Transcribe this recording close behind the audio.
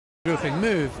Grouping,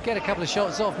 move, get a couple of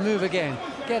shots off, move again,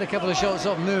 get a couple of shots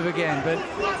off, move again, but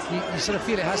you sort of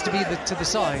feel it has to be to the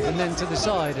side and then to the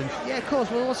side. And yeah, of course.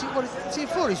 Well, see,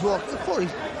 Ofori's walking.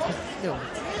 Ofori's, you know,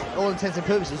 all intents and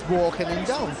purposes, walking him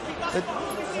down. But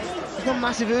there's no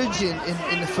massive urgency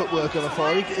in the footwork of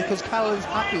Ofori because Carroll is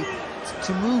happy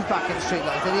to move back in straight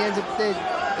lines, and he ends up there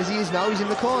as he is now. He's in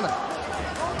the corner,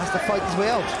 has to fight his way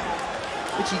out,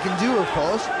 which he can do, of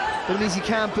course. But it means he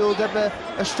can't build up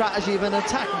a strategy of an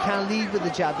attack. He can't lead with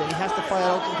the jab, then he has to fire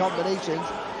out in combinations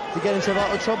to get himself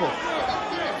out of trouble.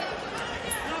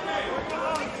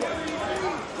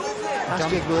 That's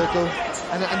good work though.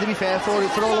 And to be fair, for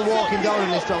all the walking down in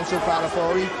this round so far,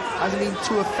 Ofori hasn't been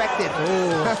too effective.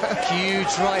 Oh,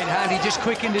 huge right hand. He just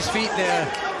quickened his feet there,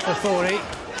 Ofori.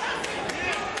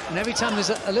 And every time there's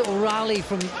a little rally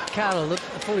from Carroll,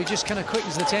 Ofori just kind of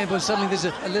quickens the tempo, and suddenly there's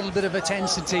a little bit of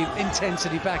intensity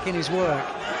back in his work.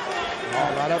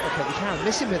 Oh, that uppercut, you can't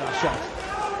miss him with that shot.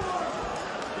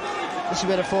 This is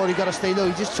where Ofori got to stay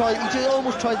low. He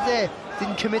almost tried there,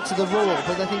 didn't commit to the roll,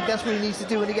 but I think that's what he needs to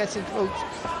do when he gets in close.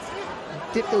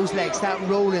 Dip those legs, start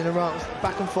rolling around,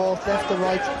 back and forth, left to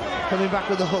right, coming back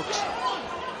with the hooks.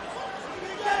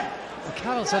 And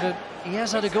Carroll's he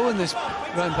has had a go in this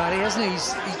round, Barry, hasn't he?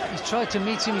 He's tried to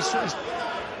meet him, he's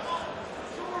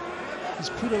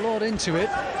put a lot into it,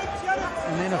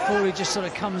 and then Ofori just sort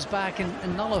of comes back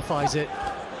and nullifies it.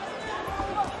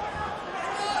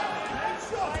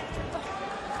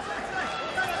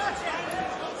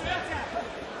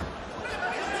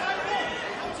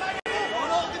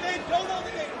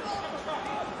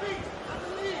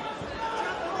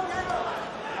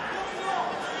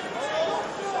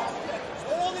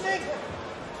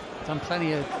 Done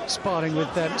plenty of sparring with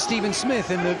Stephen Smith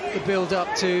in the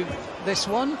build-up to this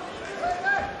one.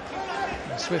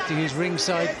 And Swifty, who's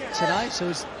ringside tonight, so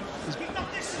his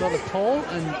brother Paul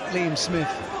and Liam Smith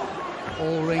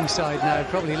all ringside now,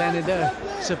 probably lending their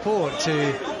support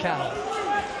to Carroll.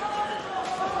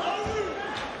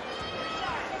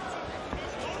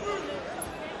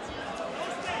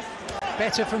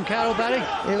 Better from Carroll, Barry?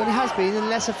 Yeah, well, it has been, and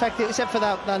less effective, except for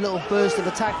that little burst of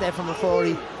attack there from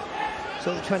Ofori.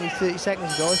 Sort of 20-30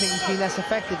 seconds ago. I think he's been less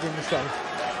effective in this round.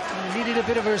 He needed a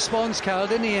bit of a response, Carroll,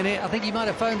 didn't he? And I think he might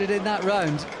have found it in that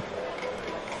round.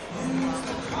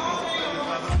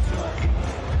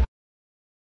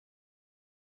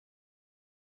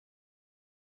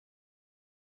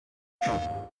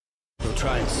 They'll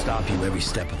try and stop you every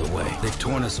step of the way. They've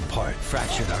torn us apart,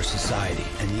 fractured our society,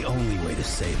 and the only way to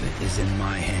save it is in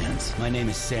my hands. My name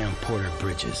is Sam Porter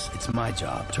Bridges. It's my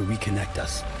job to reconnect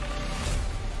us.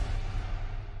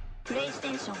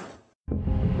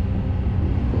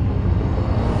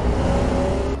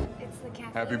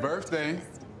 Happy birthday,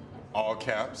 all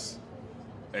caps,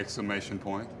 exclamation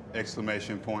point,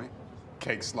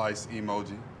 cake slice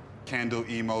emoji, candle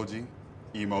emoji,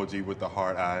 emoji with the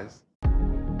heart eyes.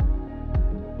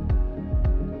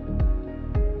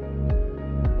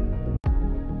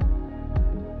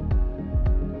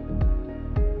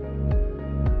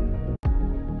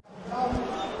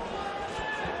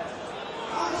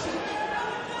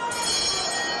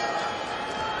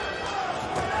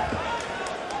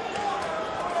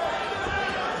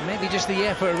 Maybe just the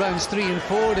effort rounds 3 and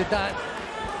 4, did that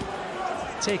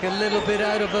take a little bit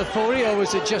out of Ofori, or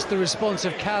was it just the response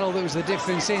of Carroll that was the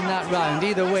difference in that round?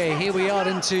 Either way, here we are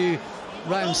into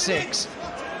round 6.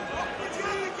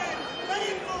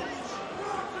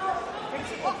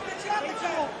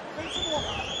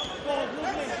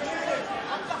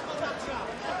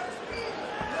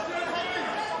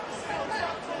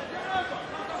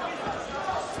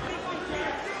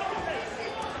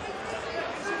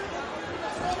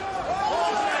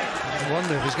 I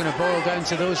wonder if it's going to boil down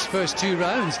to those first 2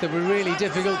 rounds that were really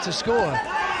difficult to score.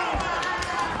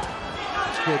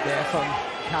 It's good there from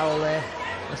Carroll there.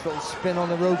 Nice little spin on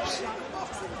the ropes.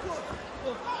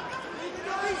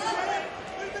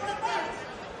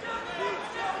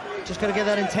 Just got to get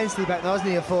that intensity back now, hasn't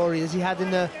he, Ofori, as he had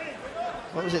in the,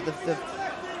 what was it, the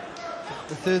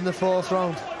 3rd and the 4th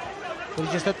round. But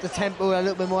he just upped the tempo, a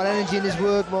little bit more energy in his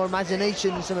work, more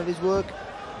imagination in some of his work.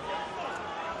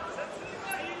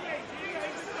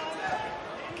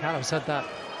 Carroll's had that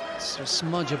sort of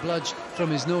smudge of blood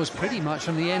from his nose pretty much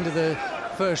from the end of the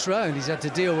first round. He's had to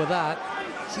deal with that.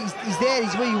 He's there,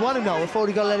 he's where you want him now. Before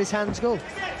he got to let his hands go.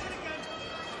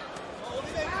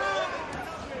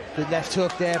 Good left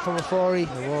hook there from Ofori.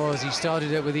 It was. He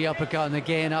started it with the uppercut and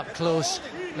again up close,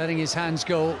 letting his hands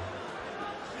go.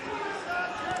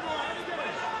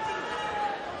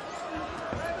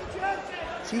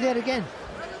 See that again?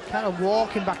 Kind of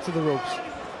walking back to the ropes.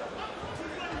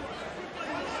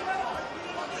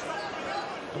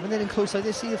 And when they're in close like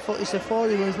this, see it's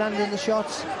Ofori when he's landing the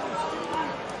shots.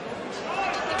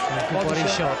 Good body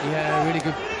shot, yeah, really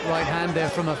good right hand there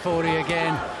from Ofori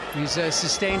again. He's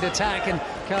sustained attack and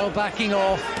Carroll backing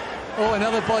off. Oh,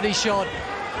 another body shot.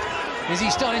 Is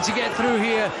he starting to get through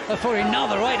here? Ofori,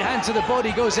 another right hand to the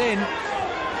body, goes in.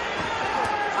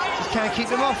 Just can't keep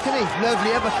him off, can he?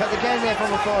 Lovely uppercut again there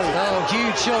from Ofori. Oh,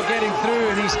 huge shot getting through,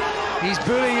 and he's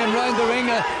bullying him round the ring.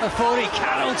 Ofori,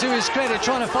 Carroll to his credit,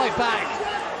 trying to fight back.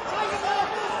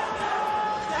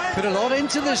 Put a lot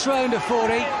into this round,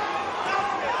 Ofori.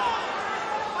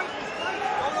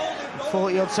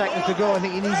 40-odd seconds to go. I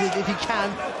think he needs it, if he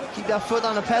can, keep that foot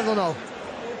on the pedal now.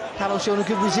 Carroll showing a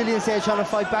good resilience there, trying to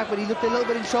fight back, but he looked a little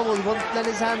bit in trouble. He won't let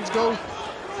his hands go.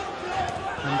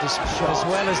 And just, as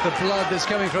well as the blood that's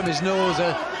coming from his nose,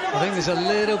 I think there's a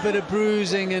little bit of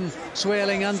bruising and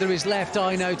swelling under his left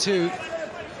eye now too.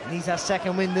 Needs that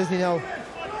second win, doesn't he now,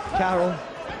 Carroll?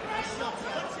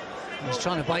 He's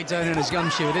trying to bite down on his gum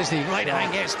shield, isn't he? Right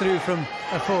hand gets through from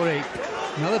Ofori.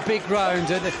 Another big round.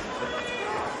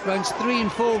 Rounds 3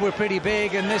 and 4 were pretty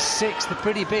big, and this 6th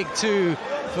pretty big too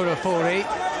for Ofori.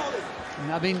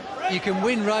 I mean, you can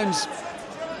win rounds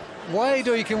wide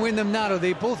or you can win them narrow.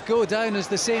 They both go down as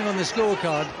the same on the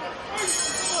scorecard.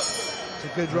 It's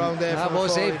a good round there. That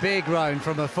was a big round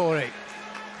from Ofori.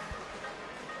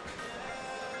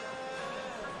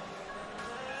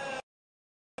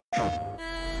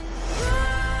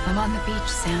 I'm on the beach,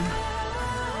 Sam.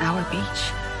 Our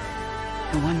beach.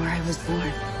 The one where I was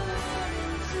born.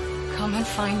 Come and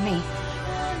find me.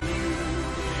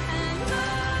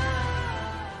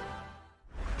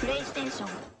 PlayStation.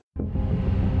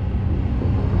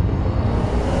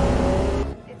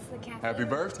 Happy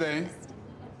birthday,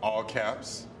 all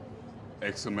caps,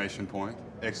 exclamation point,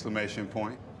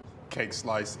 cake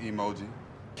slice emoji,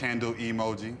 candle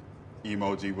emoji,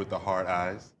 emoji with the heart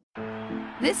eyes.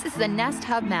 This is the Nest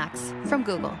Hub Max from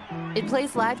Google. It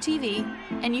plays live TV,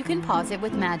 and you can pause it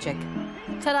with magic.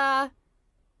 Ta-da!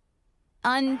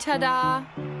 Un-ta-da!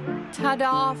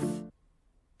 Ta-doff!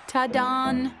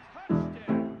 Ta-don!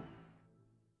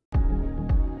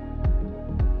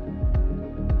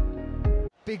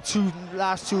 Big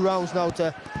last two rounds now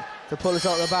to pull us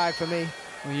out of the bag for me.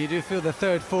 Well, you do feel the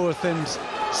 3rd, 4th and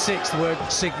 6th were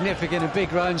significant and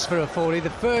big rounds for Ofori. The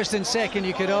 1st and 2nd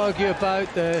you could argue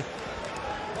about. The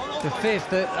 5th,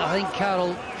 that I think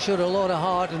Carroll showed a lot of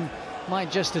heart and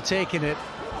might just have taken it.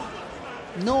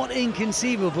 Not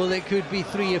inconceivable it could be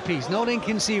 3 apiece. Not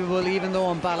inconceivable, even though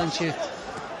on balance you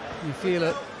feel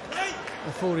that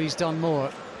Ofori's done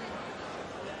more.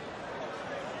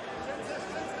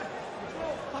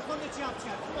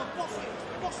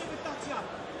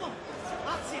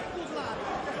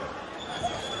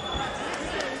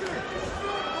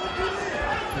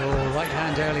 Oh, right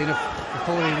hand early enough.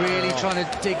 Ofori really trying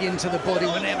to dig into the body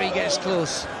whenever he gets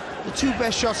close. The 2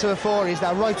 best shots of Ofori is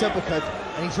that right uppercut,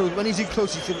 and he throws, when he's in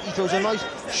close, he throws a nice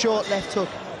short left hook.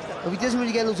 But he doesn't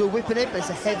really get loads of whipping it, but it's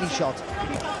a heavy shot.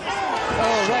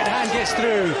 Oh, right hand gets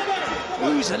through.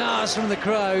 Oohs and ahs from the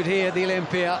crowd here at the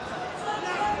Olympia.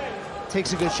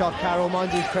 Takes a good shot, Carroll,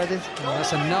 mind his credit. Oh,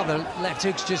 that's another left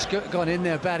hook's just gone in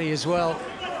there, Barry, as well.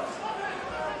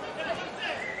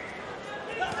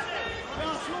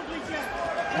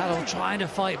 Carroll trying to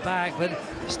fight back, but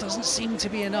just doesn't seem to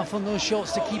be enough on those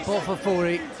shots to keep off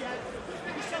Ofori.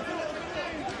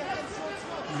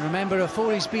 And remember,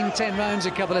 Ofori's been 10 rounds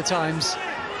a couple of times.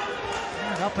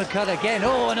 And uppercut again.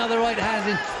 Oh, another right hand,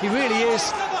 and he really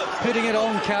is putting it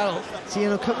on Carroll. See,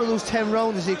 in a couple of those 10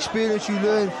 rounds, is the experience you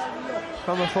learn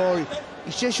from Ofori.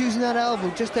 He's just using that elbow,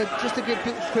 just to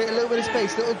create a little bit of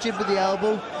space, little jib with the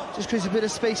elbow, just creates a bit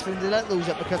of space for him to let those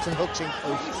uppercuts and hooks in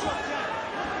close.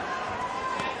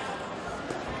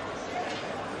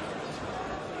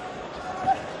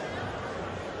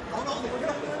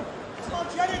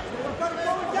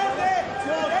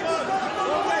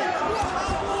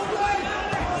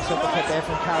 Uppercut there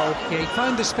from Carroll. Yeah, he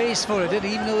found the space for it, didn't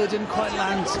he? Even though it didn't quite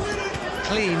land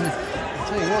clean. I'll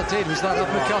tell you what did was that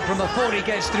uppercut from Ofori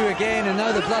gets through again, and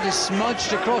now the blood is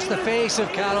smudged across the face of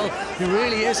Carroll, who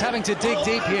really is having to dig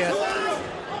deep here.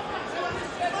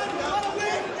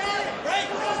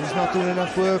 He's not doing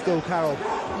enough work though, Carroll.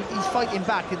 He's fighting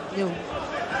back, and you know,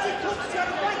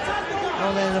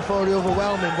 not letting Ofori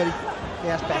overwhelm him, but he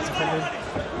has better from him.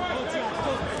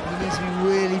 He needs to be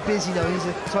really busy now. He needs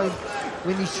to try and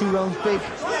win these 2 rounds big.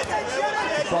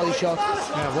 Body shot.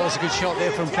 Yeah, it was a good shot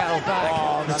there from Carroll back.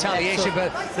 Oh, retaliation,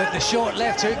 but the short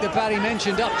left hook that Barry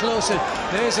mentioned up closer.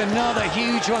 There's another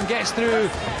huge one, gets through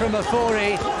from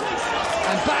Ofori.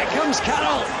 And back comes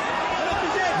Carroll.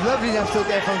 Lovely left hook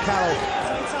there from Carroll.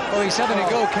 Oh, he's having a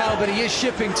go, Cal, but he is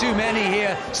shipping too many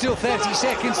here. Still 30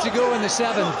 seconds to go in the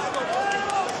 7th.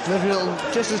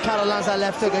 Just as Carroll lands that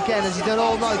left hook again, as he's done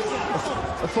all night,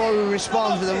 before he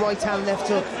responds with a right-hand left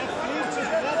hook.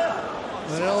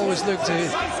 Well, it always looked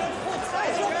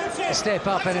to step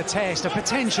up in a test, a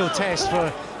potential test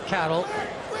for Carroll.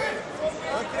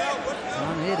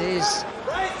 And it is,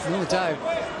 no doubt,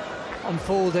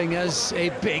 unfolding as a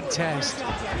big test.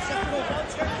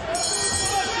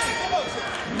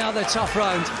 Another tough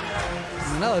round,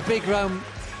 another big round.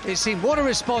 It seemed. What a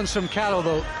response from Carroll,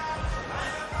 though.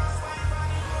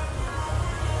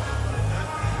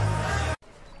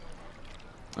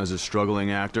 As a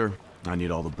struggling actor, I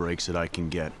need all the breaks that I can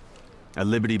get. At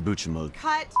Liberty Mutual.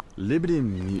 Cut.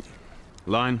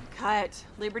 Line. Cut.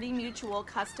 Liberty Mutual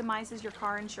customizes your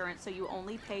car insurance so you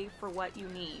only pay for what you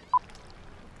need.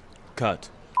 Cut.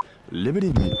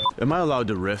 Liberty. Am I allowed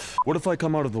to riff? What if I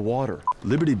come out of the water?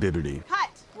 Liberty Bibbity. Cut.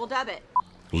 We'll dub it.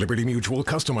 Liberty Mutual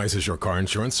customizes your car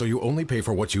insurance so you only pay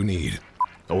for what you need.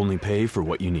 Only pay for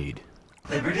what you need.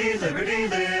 Liberty, liberty,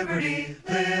 liberty,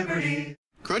 liberty.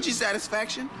 Crunchy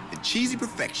satisfaction and cheesy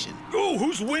perfection. Ooh,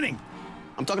 who's winning?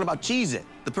 I'm talking about Cheez-It,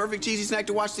 the perfect cheesy snack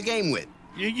to watch the game with.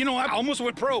 You know, I almost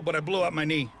went pro, but I blew out my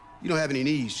knee. You don't have any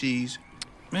knees, Cheese.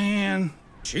 Man,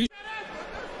 cheese.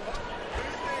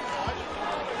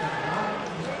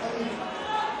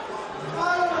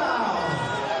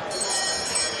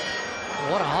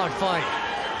 What a hard fight.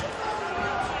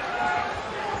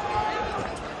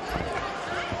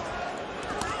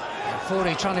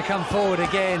 Ofori trying to come forward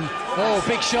again. Oh,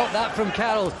 big shot that from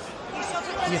Carroll.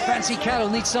 You fancy Carroll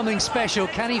needs something special.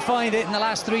 Can he find it in the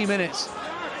last 3 minutes?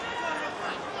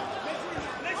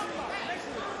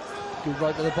 Good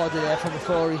right to the body there from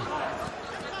Ofori.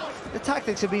 The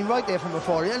tactics have been right there from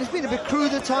Ofori, and it's been a bit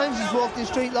crude at times. He's walked in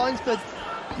straight lines, but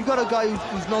you've got a guy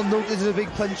who's not noted as a big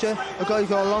puncher, a guy who's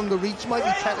got a longer reach, might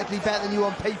be technically better than you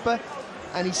on paper,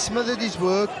 and he's smothered his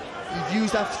work. He's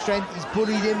used that strength, he's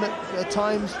bullied him at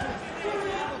times,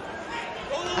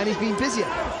 and he's been busier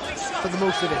for the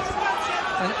most of it.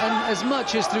 And as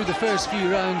much as through the first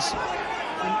few rounds,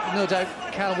 no doubt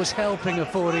Carroll was helping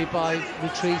Ofori by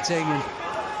retreating and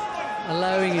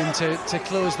allowing him to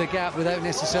close the gap without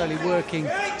necessarily working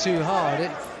too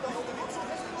hard.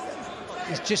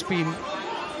 It's just been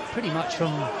pretty much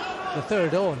from the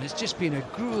third on. It's just been a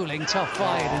grueling, tough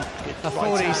fight, and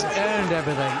Ofori's earned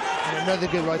everything. And another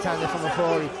good right-hander from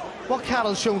Ofori. What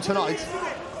Carroll's shown tonight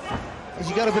is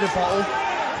he got a bit of bottle,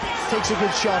 takes a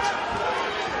good shot,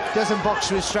 doesn't box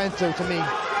to his strength, though, to me.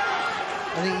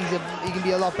 I think he can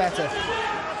be a lot better.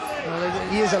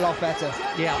 He is a lot better.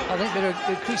 Yeah, I think there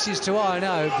are creases to iron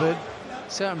out, but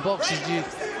certain boxes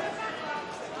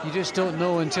you just don't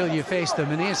know until you face them,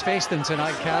 and he has faced them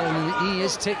tonight, Carroll, and he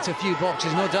has ticked a few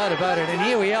boxes, no doubt about it. And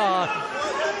here we are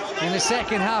in the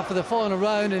second half of the final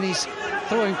round, and he's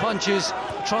throwing punches,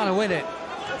 trying to win it.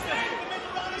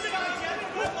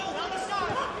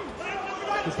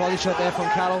 Good body shot there from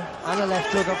Carroll, and a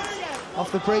left hook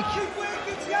off the break.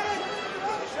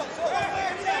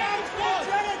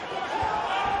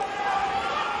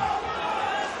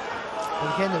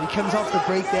 But again, though, he comes off the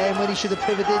break there, and when he should have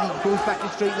pivoted, he goes back in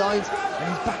straight lines, and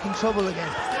he's back in trouble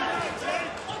again.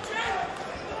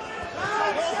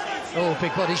 Oh,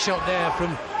 big body shot there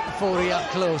from Ofori up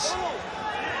close.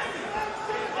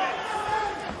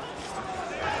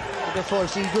 Before,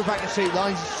 see, he goes back in straight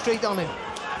lines, straight on him.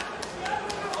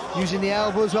 Using the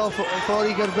elbow as well before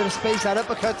he got a bit of space. That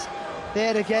uppercut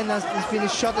there again, there's been a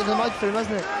shot of the night for him,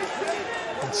 hasn't it?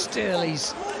 And still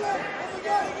he's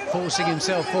forcing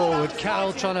himself forward.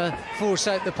 Carroll trying to force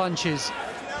out the punches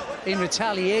in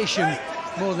retaliation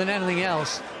more than anything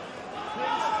else.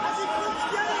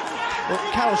 Well,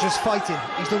 Carroll's just fighting.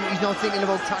 He's not thinking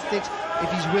about tactics.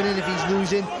 If he's winning, if he's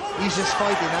losing, he's just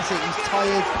fighting. That's it. He's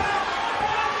tired.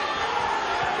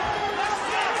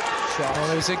 Well,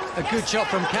 there was a good shot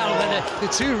from Carroll, and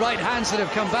the two right hands that have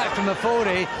come back from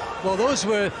Ofori, well, those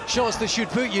were shots that should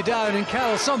put you down, and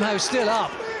Carroll somehow still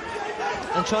up.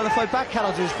 And trying to fight back,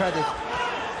 Carroll, to his credit.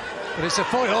 But it's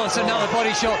it's another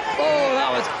body shot. Oh,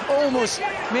 that was almost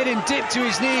made him dip to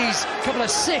his knees. A couple of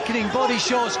sickening body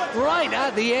shots right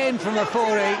at the end from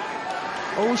Ofori.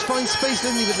 Always finds space,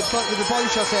 doesn't he, with the body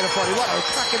shots there, Ofori. What a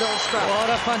cracking little scrap. What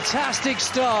a fantastic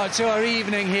start to our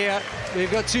evening here. We've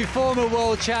got two former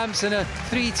world champs and a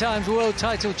 3-time world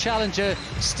title challenger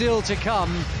still to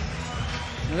come.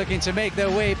 They're looking to make their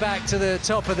way back to the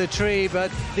top of the tree,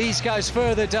 but these guys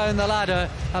further down the ladder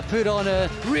have put on a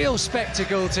real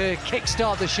spectacle to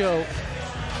kickstart the show.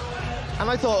 And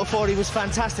I thought Ofori was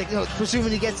fantastic,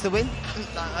 presuming he gets the win.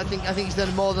 I think he's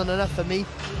done more than enough for me.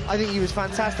 I think he was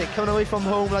fantastic. Coming away from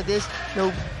home like this,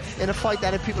 in a fight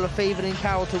that people are favouring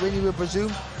Carroll to win, you would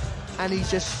presume, and he's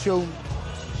just shown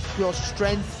pure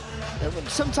strength.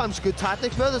 Sometimes good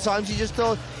tactics, but other times he just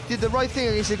thought did the right thing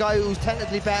against a guy who's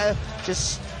technically better.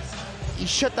 He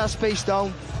shut that space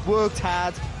down, worked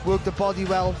hard, worked the body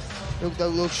well.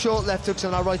 Those short left hooks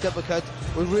and that right uppercut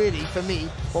were really, for me,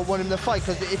 what won him the fight,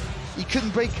 because he couldn't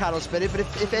break Carroll's spirit, but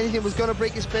if anything was going to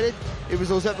break his spirit, it was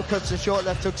those uppercuts and short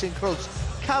left hooks in close.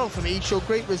 Carroll, for me, showed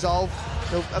great resolve,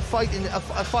 a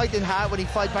fighting heart when he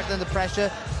fight back under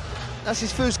pressure. That's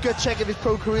his first gut check of his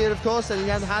pro career, of course, that he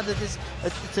hadn't had at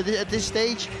this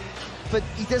stage. But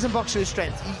he doesn't box to his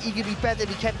strength. He could be better if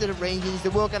he kept it at range. He needs to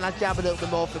work on that jab a little bit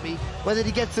more for me. Whether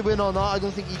he gets the win or not, I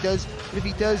don't think he does. But if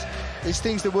he does, there's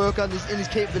things to work on in his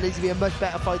capability to be a much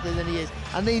better fighter than he is.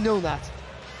 And they know that.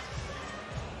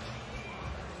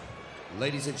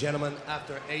 Ladies and gentlemen,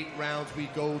 after 8 rounds, we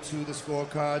go to the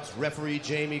scorecards. Referee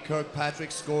Jamie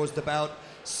Kirkpatrick scores the bout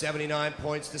 79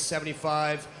 points to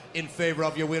 75 in favor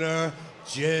of your winner,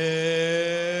 Jeff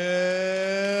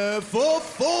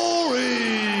Ofori.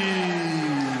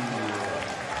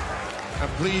 And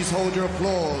please hold your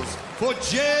applause for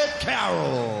Jed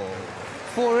Carroll.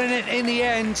 4 in it in the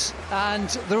end, and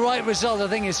the right result, I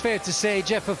think it's fair to say.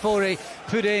 Jeff Ofori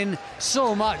put in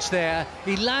so much there.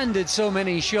 He landed so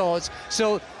many shots.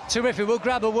 So terrific. We'll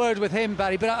grab a word with him,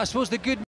 Barry, but I suppose the good